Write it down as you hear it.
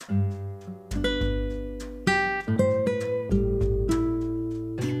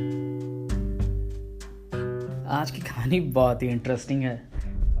आज की कहानी बहुत ही इंटरेस्टिंग है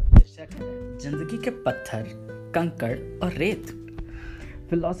और शीर्षक है जिंदगी के पत्थर, कंकड़ और रेत।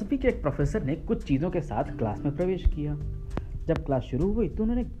 फिलॉसफी के एक प्रोफेसर ने कुछ चीज़ों के साथ क्लास में प्रवेश किया। जब क्लास शुरू हुई तो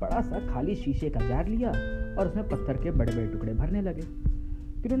उन्होंने एक बड़ा सा खाली शीशे का जार लिया और उसमें पत्थर के बड़े बड़े टुकड़े भरने लगे।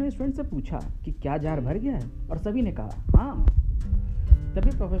 फिर उन्होंने स्टूडेंट से पूछा कि क्या जार भर गया है, और सभी ने कहा हाँ।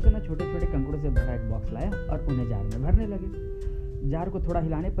 तभी प्रोफेसर ने छोटे छोटे कंकड़ों से भरा एक बॉक्स लाया और उन्हें जार में भरने लगे। जार को थोड़ा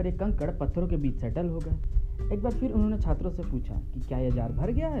हिलाने पर एक कंकड़ पत्थरों के बीच सेटल हो गया। एक बार फिर उन्होंने छात्रों से पूछा कि क्या यह जार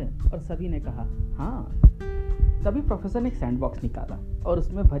भर गया है, और सभी ने कहा हाँ। तभी प्रोफेसर ने एक सैंडबॉक्स निकाला और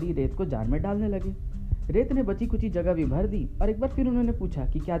उसमें भरी रेत को जार में डालने लगे। रेत ने बची कुची जगह भी भर दी और एक बार फिर उन्होंने पूछा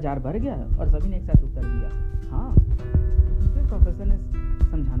कि क्या जार भर गया है, और सभी ने एक साथ उत्तर दिया हाँ। फिर प्रोफेसर ने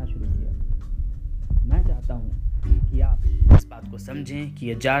समझाना शुरू किया, मैं चाहता हूँ कि आप इस बात को समझें कि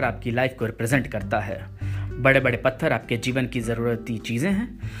यह जार आपकी लाइफ को रिप्रेजेंट करता है। बड़े बड़े पत्थर आपके जीवन की ज़रूरती चीज़ें हैं,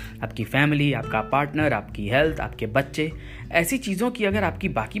 आपकी फैमिली, आपका पार्टनर, आपकी हेल्थ, आपके बच्चे। ऐसी चीज़ों की अगर आपकी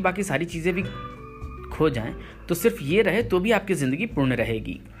बाकी सारी चीज़ें भी खो जाएं तो सिर्फ ये रहे तो भी आपकी ज़िंदगी पूर्ण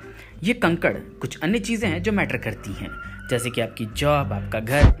रहेगी। ये कंकड़ कुछ अन्य चीज़ें हैं जो मैटर करती हैं, जैसे कि आपकी जॉब, आपका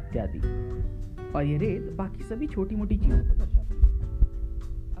घर इत्यादि, और ये रेत बाकी सभी छोटी मोटी चीज़ों को दर्शाती है।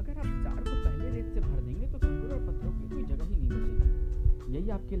 अगर आप जार को पहले रेत से भर देंगे तो कंकड़ और पत्थरों की कोई जगह ही नहीं बचेगी। यही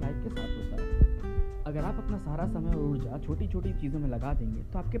आपकी लाइफ के साथ होता है। अगर आप अपना सारा समय और ऊर्जा छोटी छोटी चीज़ों में लगा देंगे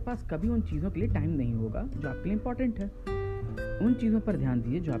तो आपके पास कभी उन चीज़ों के लिए टाइम नहीं होगा जो आपके लिए इंपॉर्टेंट है। उन चीज़ों पर ध्यान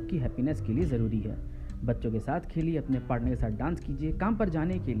दीजिए जो आपकी हैप्पीनेस के लिए ज़रूरी है। बच्चों के साथ खेलिए, अपने पार्टनर के साथ डांस कीजिए, काम पर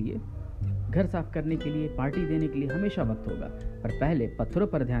जाने के लिए, घर साफ करने के लिए, पार्टी देने के लिए हमेशा वक्त होगा। पर पहले पत्थरों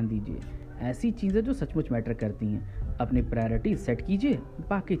पर ध्यान दीजिए, ऐसी चीज़ें जो सचमुच मैटर करती हैं। अपनी प्रायोरिटी सेट कीजिए,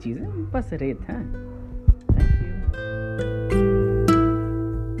 बाकी चीज़ें बस रेत हैं।